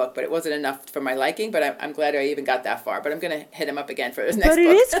out in the book, but it wasn't enough for my liking, but I'm glad I even got that far. But I'm going to hit him up again for his next book. But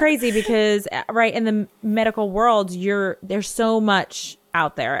it is crazy because, right, in the medical world, there's so much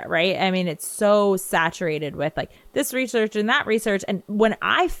out there, right? I mean, it's so saturated with like this research and that research. And when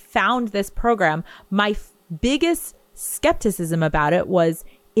I found this program, my biggest skepticism about it was,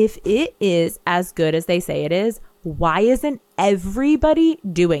 if it is as good as they say it is, why isn't everybody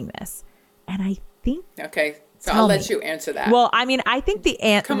doing this? And I think... Okay, so I'll let you answer that. Well, I mean, I think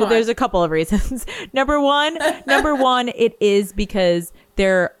there's a couple of reasons. Number one, it is because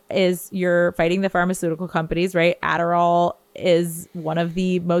you're fighting the pharmaceutical companies, right? Adderall is one of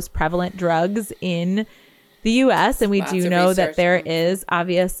the most prevalent drugs in the U.S. And we do know that there is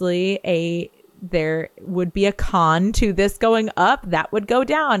obviously there would be a con to this going up, that would go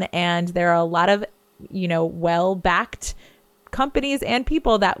down. And there are a lot of, well-backed companies and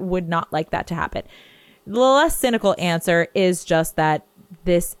people that would not like that to happen. The less cynical answer is just that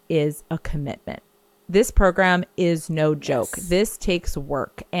this is a commitment. This program is no joke. Yes. This takes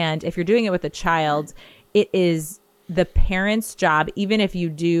work. And if you're doing it with a child, it is the parent's job, even if you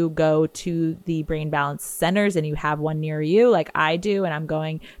do go to the brain balance centers and you have one near you, like I do, and I'm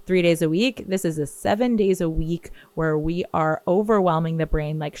going 3 days a week. This is a 7 days a week where we are overwhelming the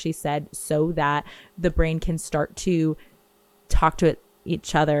brain, like she said, so that the brain can start to talk to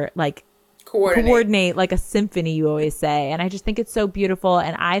each other, like coordinate like a symphony, you always say. And I just think it's so beautiful.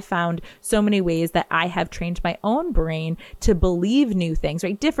 And I found so many ways that I have trained my own brain to believe new things,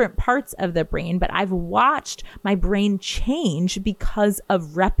 right? Different parts of the brain, but I've watched my brain change because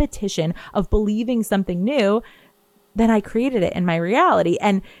of repetition of believing something new. Then I created it in my reality.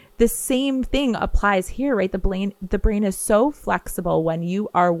 And the same thing applies here, right? The brain is so flexible when you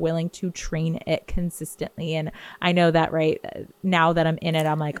are willing to train it consistently. And I know that right now that I'm in it,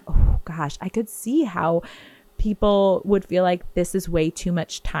 I'm like, oh gosh, I could see how people would feel like this is way too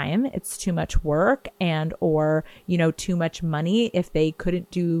much time. It's too much work or, too much money if they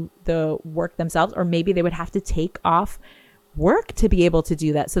couldn't do the work themselves, or maybe they would have to take off work to be able to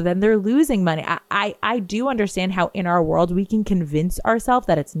do that. So then they're losing money. I do understand how in our world we can convince ourselves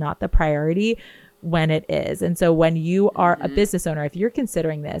that it's not the priority when it is. And so when you are a business owner, if you're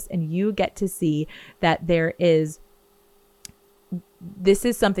considering this and you get to see that this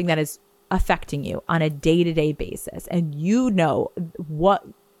is something that is affecting you on a day-to-day basis, and what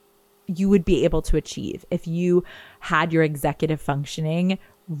you would be able to achieve if you had your executive functioning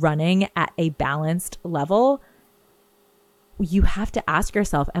running at a balanced level, you have to ask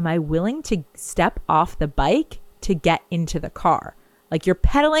yourself, am I willing to step off the bike to get into the car? Like you're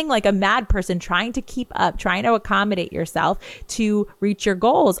pedaling like a mad person, trying to keep up, trying to accommodate yourself to reach your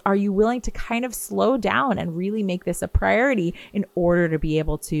goals. Are you willing to kind of slow down and really make this a priority in order to be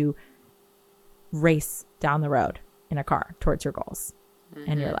able to race down the road in a car towards your goals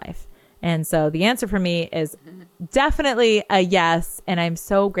in your life? And so the answer for me is definitely a yes. And I'm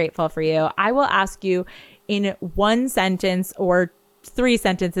so grateful for you. I will ask you in one sentence or 3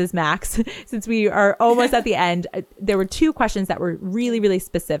 sentences max, since we are almost at the end. There were 2 questions that were really, really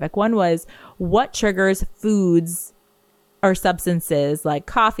specific. One was, what triggers foods or substances like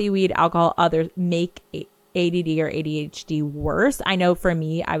coffee, weed, alcohol, others make ADD or ADHD worse? I know for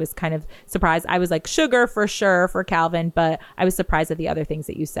me, I was kind of surprised. I was like sugar for sure for Calvin, but I was surprised at the other things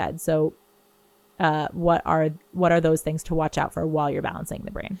that you said. So what are those things to watch out for while you're balancing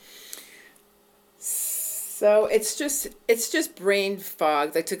the brain? So it's just brain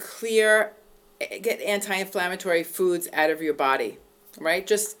fog, like to get anti-inflammatory foods out of your body, right?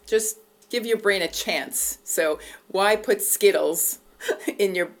 Just give your brain a chance. So why put Skittles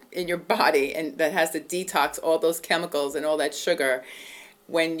in your body and that has to detox all those chemicals and all that sugar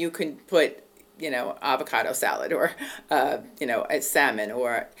when you can put, avocado salad or a salmon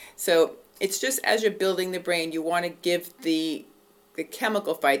or so it's just as you're building the brain, you want to give the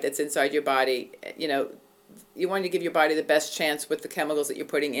chemical fight that's inside your body, you want to give your body the best chance with the chemicals that you're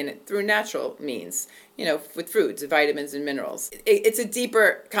putting in it through natural means, with fruits, vitamins, and minerals. It's a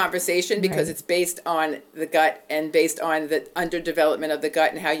deeper conversation because it's based on the gut and based on the underdevelopment of the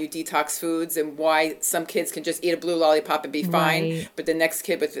gut and how you detox foods and why some kids can just eat a blue lollipop and be fine, but the next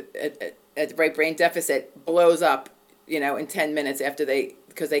kid with a right brain deficit blows up, in 10 minutes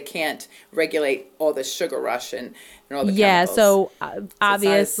because they can't regulate all the sugar rush and all the chemicals. So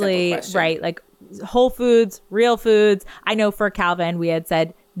obviously, right, like whole foods, real foods. I know for Calvin, we had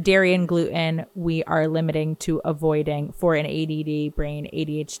said dairy and gluten we are limiting to avoiding for an ADD brain,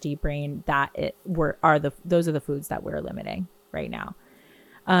 ADHD brain. Those are the foods that we're limiting right now.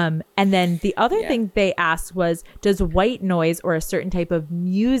 And then the other thing they asked was, does white noise or a certain type of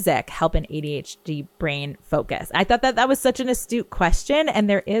music help an ADHD brain focus? I thought that was such an astute question, and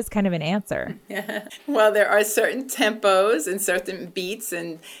there is kind of an answer. Yeah. Well, there are certain tempos and certain beats,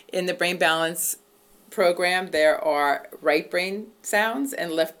 and in the brain balance program, there are right brain sounds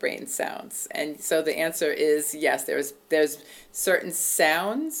and left brain sounds. And so the answer is yes, there's certain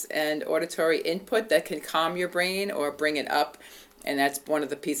sounds and auditory input that can calm your brain or bring it up. And that's one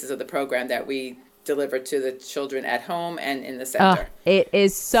of the pieces of the program that we deliver to the children at home and in the center. It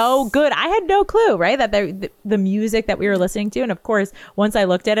is so good. I had no clue, right? That the music that we were listening to. And of course, once I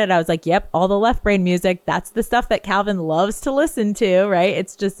looked at it, I was like, yep, all the left brain music. That's the stuff that Calvin loves to listen to, right?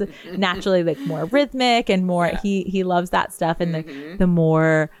 It's just naturally like more rhythmic and more, he loves that stuff. And the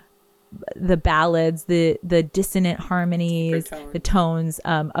more the ballads, the dissonant harmonies, the tones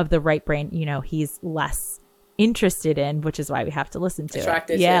of the right brain, he's less interested in, which is why we have to listen to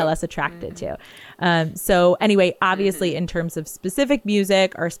less attracted to. So anyway, obviously in terms of specific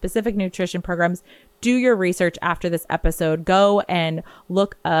music or specific nutrition programs, do your research after this episode. Go and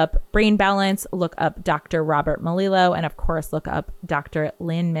look up Brain Balance, look up Dr. Robert Melillo, and of course look up Dr.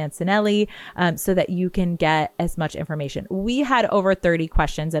 Lynn Mancinelli, so that you can get as much information. We had over 30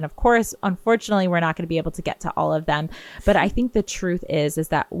 questions, and of course, unfortunately, we're not going to be able to get to all of them. But I think the truth is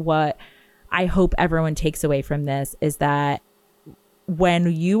that what I hope everyone takes away from this is that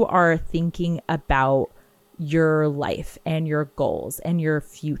when you are thinking about your life and your goals and your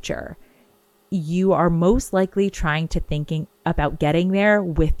future, you are most likely trying to thinking about getting there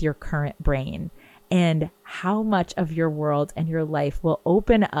with your current brain, and how much of your world and your life will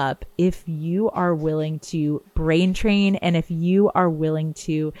open up if you are willing to brain train, and if you are willing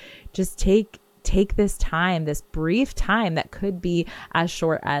to just take this time, this brief time that could be as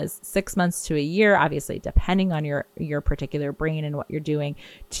short as 6 months to a year, obviously depending on your particular brain and what you're doing,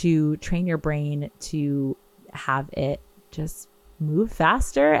 to train your brain to have it just move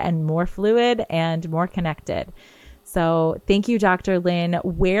faster and more fluid and more connected. So thank you, Dr. Lynn.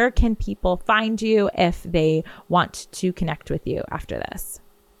 Where can people find you if they want to connect with you after this?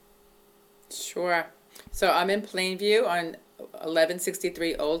 Sure. So I'm in Plainview on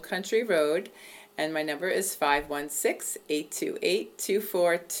 1163 Old Country Road, and my number is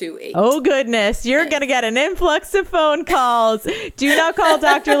 516-828-2428. Oh, goodness. You're going to get an influx of phone calls. Do not call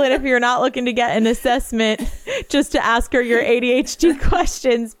Dr. Lynn if you're not looking to get an assessment just to ask her your ADHD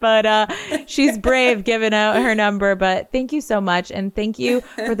questions. But she's brave giving out her number. But thank you so much. And thank you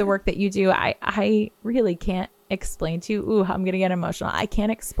for the work that you do. I really can't explain to you. Ooh, I'm going to get emotional. I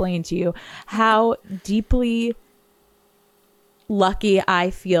can't explain to you how deeply lucky I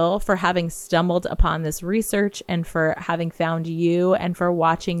feel for having stumbled upon this research and for having found you and for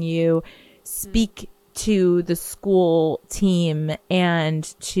watching you speak to the school team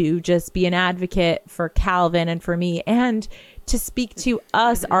and to just be an advocate for Calvin and for me, and to speak to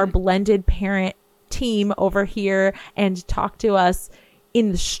us, our blended parent team over here, and talk to us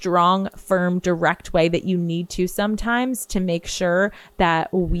in the strong, firm, direct way that you need to sometimes to make sure that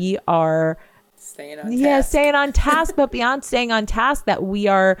we are staying on task, but beyond staying on task, that we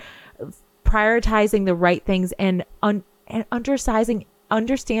are prioritizing the right things and understanding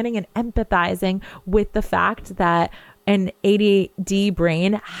and empathizing with the fact that an ADD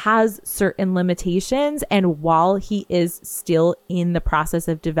brain has certain limitations. And while he is still in the process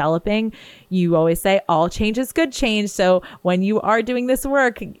of developing, you always say all change is good change. So when you are doing this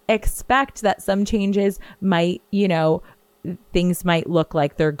work, expect that some changes might, things might look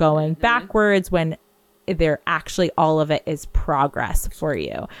like they're going backwards when actually all of it is progress for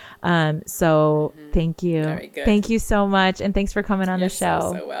you. So thank you. Very good. Thank you so much. And thanks for coming on You're the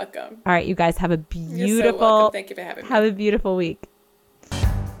show. so welcome. All right, you guys have a You're so welcome. Thank you for having me. Have a beautiful week.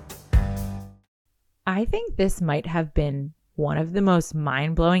 I think this might have been one of the most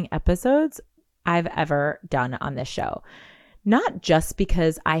mind-blowing episodes I've ever done on this show. Not just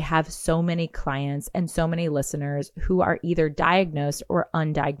because I have so many clients and so many listeners who are either diagnosed or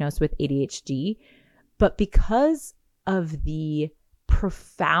undiagnosed with ADHD, but because of the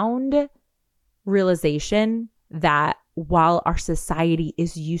profound realization that while our society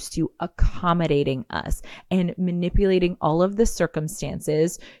is used to accommodating us and manipulating all of the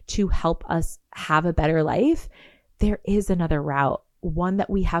circumstances to help us have a better life, there is another route, one that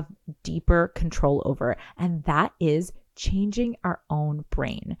we have deeper control over, and that is changing our own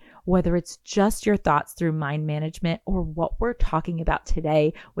brain. Whether it's just your thoughts through mind management or what we're talking about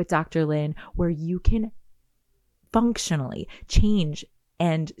today with Dr. Lynn, where you can functionally change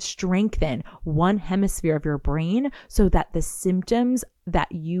and strengthen one hemisphere of your brain so that the symptoms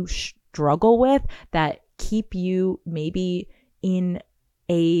that you struggle with that keep you maybe in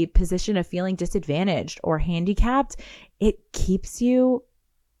a position of feeling disadvantaged or handicapped, it keeps you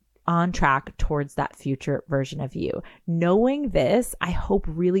on track towards that future version of you. Knowing this, I hope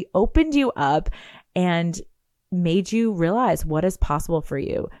really opened you up and made you realize what is possible for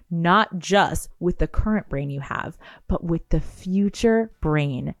you, not just with the current brain you have, but with the future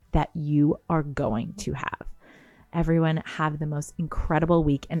brain that you are going to have. Everyone, have the most incredible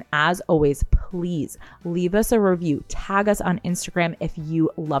week. And as always, please leave us a review. Tag us on Instagram if you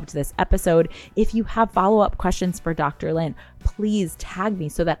loved this episode. If you have follow-up questions for Dr. Lynn, please tag me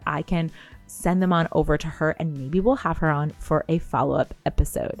so that I can send them on over to her and maybe we'll have her on for a follow-up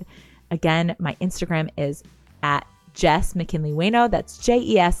episode. Again, my Instagram is at Jess McKinley Ueno. That's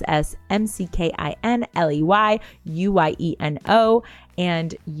JessMcKinleyUeno.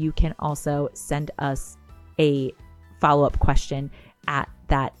 And you can also send us a follow-up question at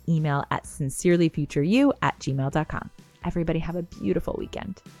that email at sincerelyfutureyou@gmail.com. Everybody have a beautiful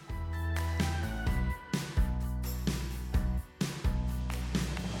weekend.